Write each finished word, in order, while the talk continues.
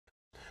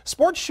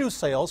Sports shoe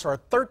sales are a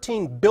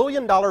 $13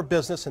 billion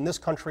business in this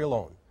country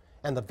alone,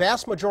 and the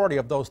vast majority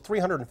of those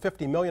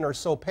 350 million or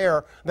so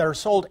pair that are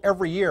sold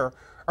every year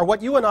are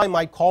what you and I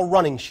might call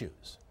running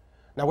shoes.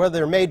 Now, whether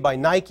they're made by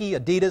Nike,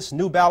 Adidas,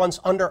 New Balance,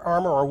 Under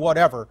Armour, or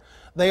whatever,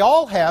 they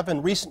all have,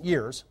 in recent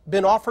years,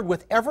 been offered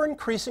with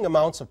ever-increasing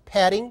amounts of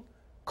padding,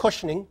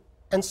 cushioning,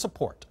 and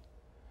support.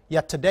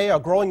 Yet today, a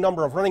growing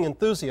number of running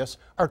enthusiasts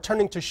are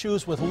turning to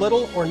shoes with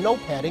little or no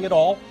padding at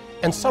all,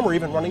 and some are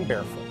even running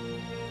barefoot.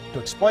 To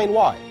explain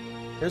why,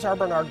 here's our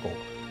Bernard Gold.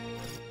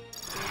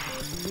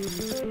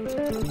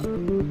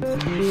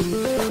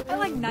 I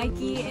like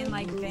Nike and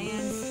like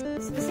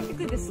Vans,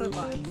 specifically the slip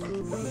line.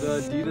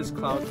 The Adidas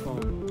Cloud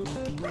Foam.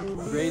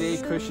 Grade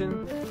A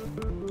cushion.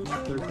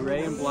 They're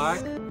gray and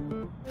black.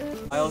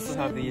 I also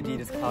have the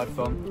Adidas Cloud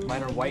Foam.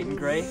 Mine are white and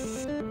gray.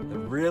 They're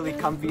really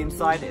comfy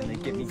inside and they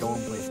get me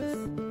going places.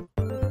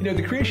 You know,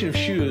 the creation of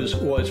shoes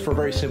was for a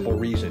very simple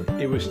reason.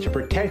 It was to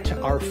protect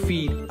our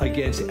feet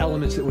against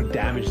elements that would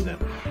damage them.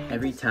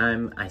 Every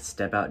time I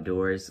step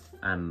outdoors,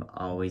 I'm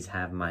always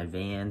have my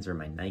Vans or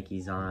my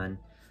Nikes on,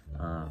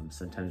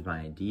 sometimes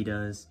my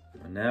Adidas.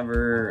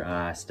 Whenever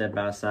I step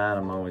outside,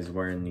 I'm always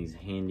wearing these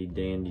handy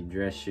dandy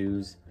dress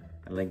shoes.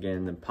 I like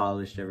getting them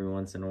polished every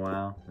once in a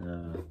while.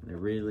 They're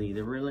really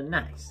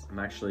nice. I'm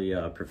actually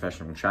a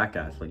professional track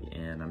athlete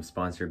and I'm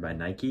sponsored by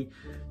Nike.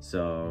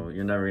 So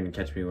you're never gonna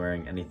catch me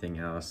wearing anything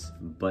else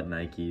but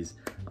Nikes.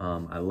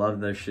 I love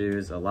those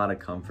shoes, a lot of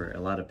comfort, a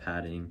lot of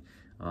padding.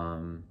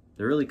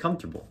 They're really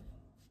comfortable.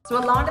 So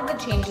a lot of the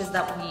changes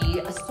that we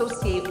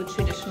associate with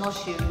traditional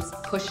shoes,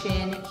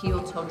 cushion,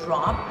 heel toe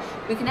drop,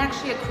 we can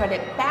actually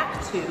accredit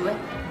back to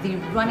the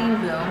running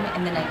boom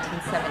in the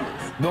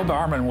 1970s. Bill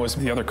Bowerman was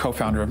the other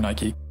co-founder of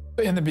Nike.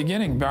 In the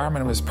beginning,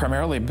 Bowerman was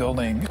primarily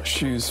building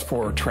shoes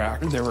for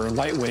track. They were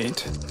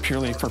lightweight,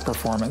 purely for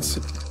performance.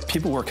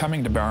 People were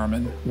coming to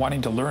Bowerman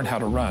wanting to learn how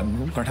to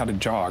run, learn how to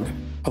jog.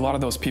 A lot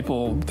of those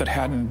people that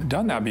hadn't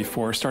done that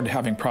before started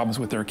having problems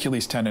with their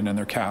Achilles tendon and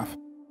their calf.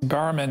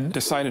 Bowerman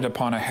decided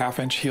upon a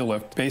half-inch heel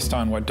lift based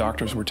on what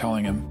doctors were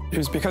telling him. It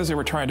was because they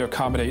were trying to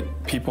accommodate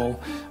people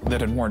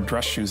that had worn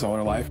dress shoes all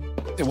their life.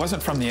 It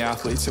wasn't from the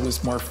athletes, it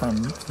was more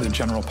from the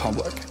general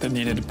public that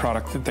needed a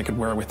product that they could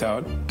wear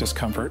without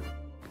discomfort.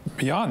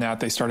 Beyond that,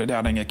 they started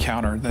adding a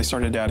counter, they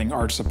started adding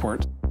arch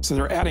support. So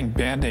they're adding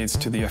band-aids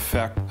to the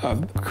effect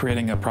of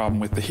creating a problem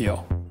with the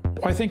heel.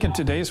 I think in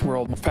today's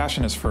world,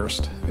 fashion is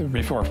first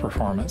before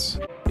performance.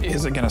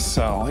 Is it going to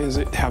sell? Is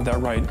it have that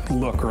right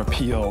look or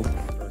appeal?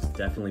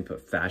 Definitely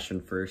put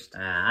fashion first.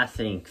 I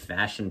think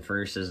fashion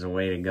first is the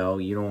way to go.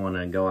 You don't want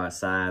to go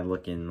outside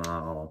looking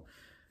all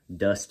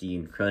dusty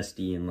and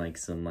crusty and like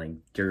some like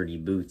dirty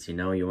boots, you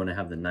know? You want to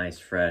have the nice,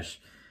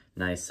 fresh,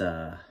 nice,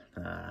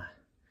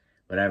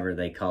 whatever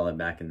they call it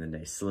back in the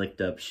day,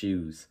 slicked up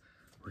shoes.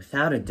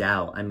 Without a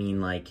doubt. I mean,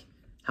 like,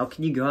 how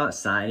can you go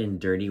outside in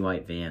dirty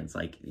white Vans?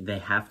 Like, they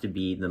have to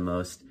be the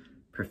most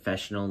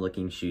professional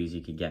looking shoes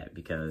you could get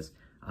because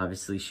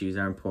obviously shoes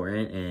are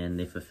important and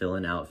they fulfill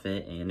an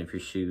outfit, and if your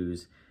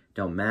shoes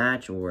don't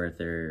match or if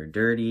they're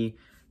dirty,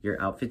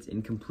 your outfit's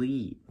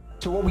incomplete.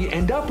 So what we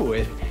end up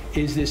with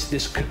is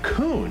this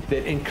cocoon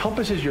that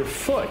encompasses your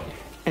foot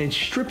and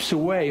strips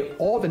away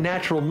all the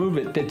natural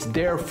movement that's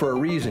there for a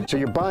reason. So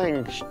you're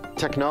buying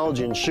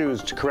technology in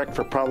shoes to correct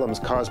for problems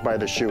caused by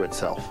the shoe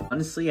itself.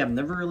 Honestly, I've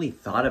never really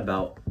thought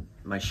about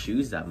my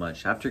shoes that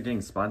much. After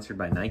getting sponsored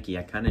by Nike,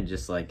 I kind of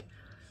just like,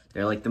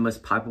 they're like the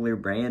most popular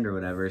brand or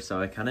whatever,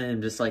 so I kind of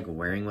am just like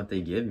wearing what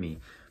they give me.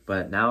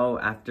 But now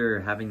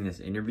after having this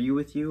interview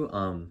with you,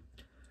 I'm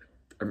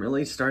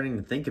really starting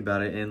to think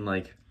about it, and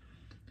like,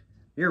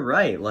 you're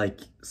right, like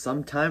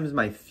sometimes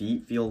my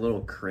feet feel a little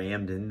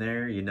crammed in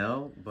there, you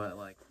know? But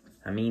like,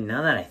 I mean,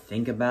 now that I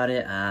think about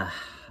it,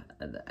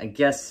 I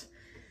guess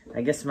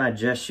my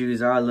dress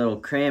shoes are a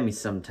little crammy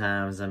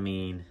sometimes. I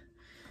mean,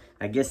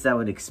 I guess that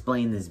would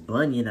explain this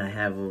bunion I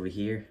have over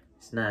here.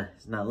 It's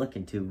not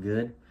looking too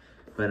good.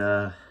 But,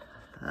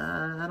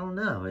 I don't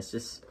know, it's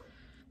just,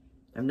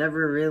 I've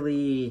never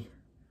really,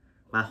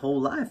 my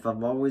whole life,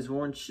 I've always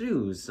worn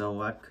shoes,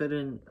 so I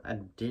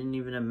didn't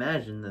even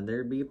imagine that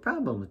there'd be a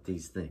problem with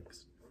these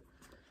things.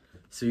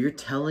 So you're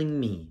telling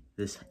me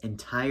this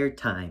entire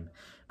time,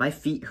 my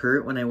feet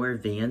hurt when I wear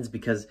Vans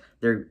because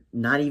they're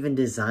not even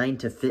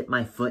designed to fit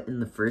my foot in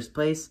the first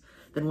place?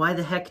 Then why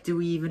the heck do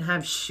we even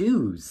have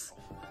shoes?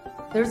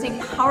 There's a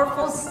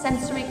powerful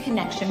sensory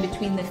connection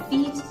between the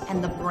feet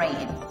and the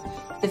brain.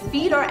 The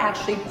feet are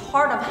actually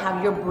part of how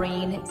your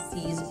brain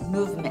sees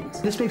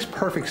movement. This makes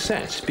perfect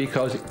sense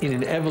because in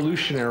an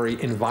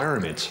evolutionary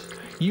environment,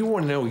 you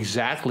want to know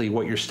exactly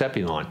what you're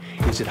stepping on.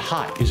 Is it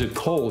hot? Is it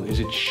cold? Is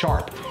it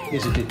sharp?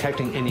 Is it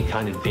detecting any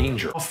kind of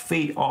danger? Our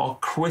feet are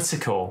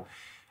critical,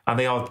 and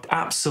they are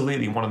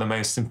absolutely one of the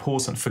most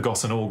important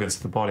forgotten organs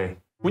of the body.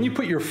 When you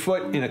put your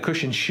foot in a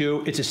cushioned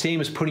shoe, it's the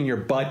same as putting your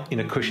butt in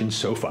a cushioned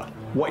sofa.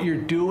 What you're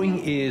doing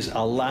is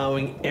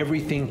allowing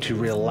everything to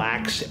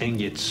relax and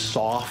get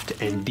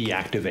soft and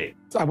deactivate.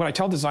 What I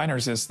tell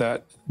designers is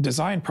that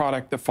design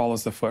product that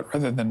follows the foot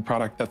rather than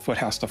product that foot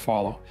has to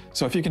follow.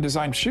 So if you can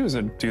design shoes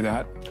that do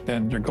that,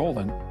 then you're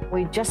golden.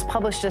 We just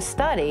published a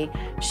study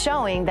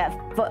showing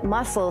that foot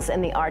muscles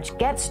in the arch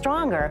get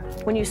stronger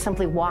when you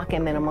simply walk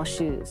in minimal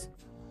shoes.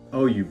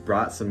 Oh, you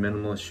brought some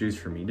minimalist shoes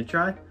for me to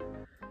try?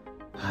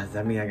 Does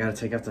that mean I gotta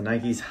take off the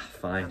Nikes?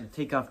 Fine.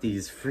 Take off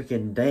these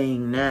freaking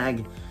dang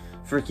nag,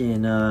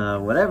 freaking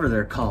whatever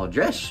they're called,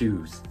 dress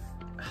shoes.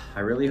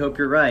 I really hope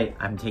you're right.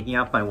 I'm taking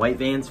off my white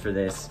Vans for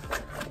this.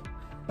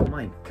 Oh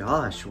my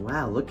gosh,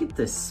 wow, look at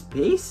the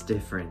space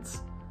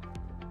difference.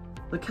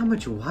 Look how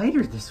much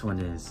wider this one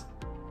is.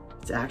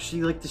 It's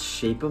actually like the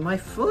shape of my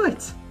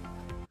foot.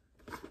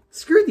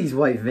 Screw these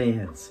white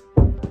Vans.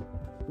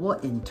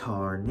 What in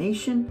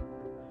tarnation?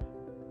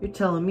 You're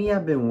telling me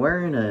I've been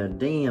wearing a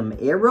damn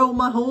Arrow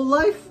my whole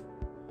life?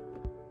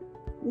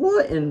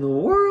 What in the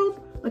world?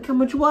 Look how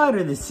much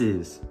wider this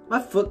is. My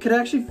foot could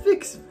actually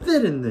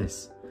fit in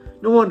this.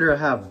 No wonder I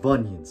have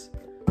bunions.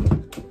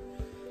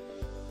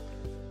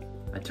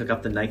 I took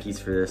off the Nikes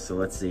for this, so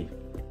let's see.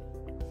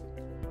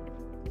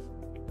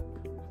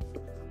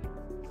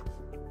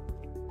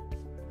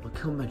 Look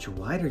how much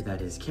wider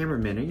that is.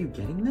 Cameraman, are you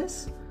getting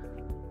this?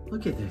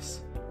 Look at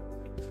this.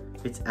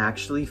 It's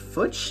actually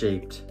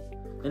foot-shaped.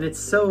 And it's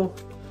so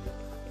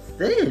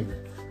thin.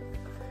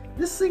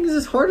 This thing is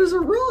as hard as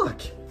a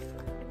rock.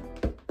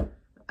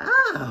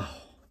 Ow.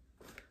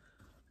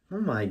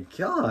 Oh my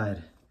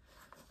God.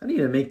 I need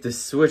to make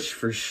this switch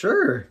for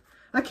sure.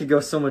 I could go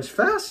so much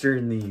faster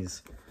in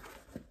these.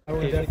 I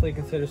would definitely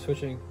consider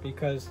switching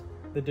because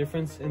the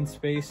difference in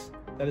space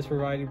that is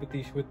provided with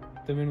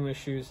the minimalist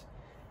shoes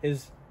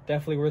is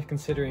definitely worth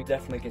considering.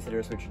 Definitely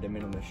consider switching to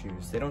minimalist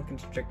shoes. They don't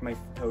constrict my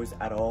toes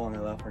at all and they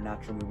allow for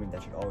natural movement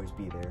that should always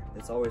be there.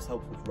 This always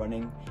helps with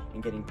running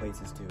and getting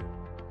places too.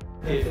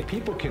 If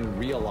people can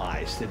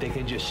realize that they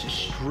can just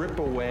strip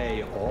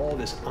away all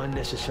this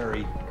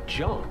unnecessary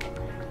junk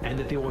and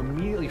that they will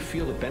immediately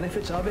feel the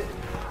benefits of it,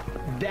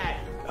 that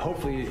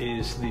hopefully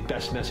is the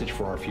best message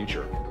for our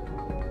future.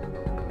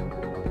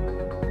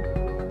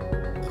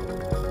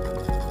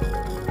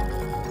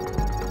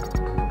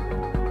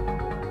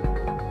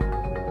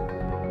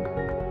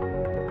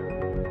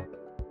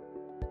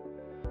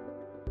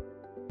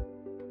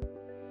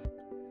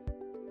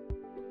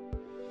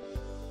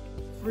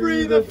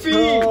 Free the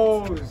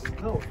toes!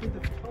 No, free the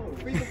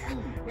toes. Free the feet.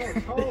 No,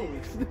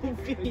 toes.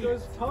 It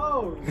goes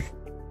toes.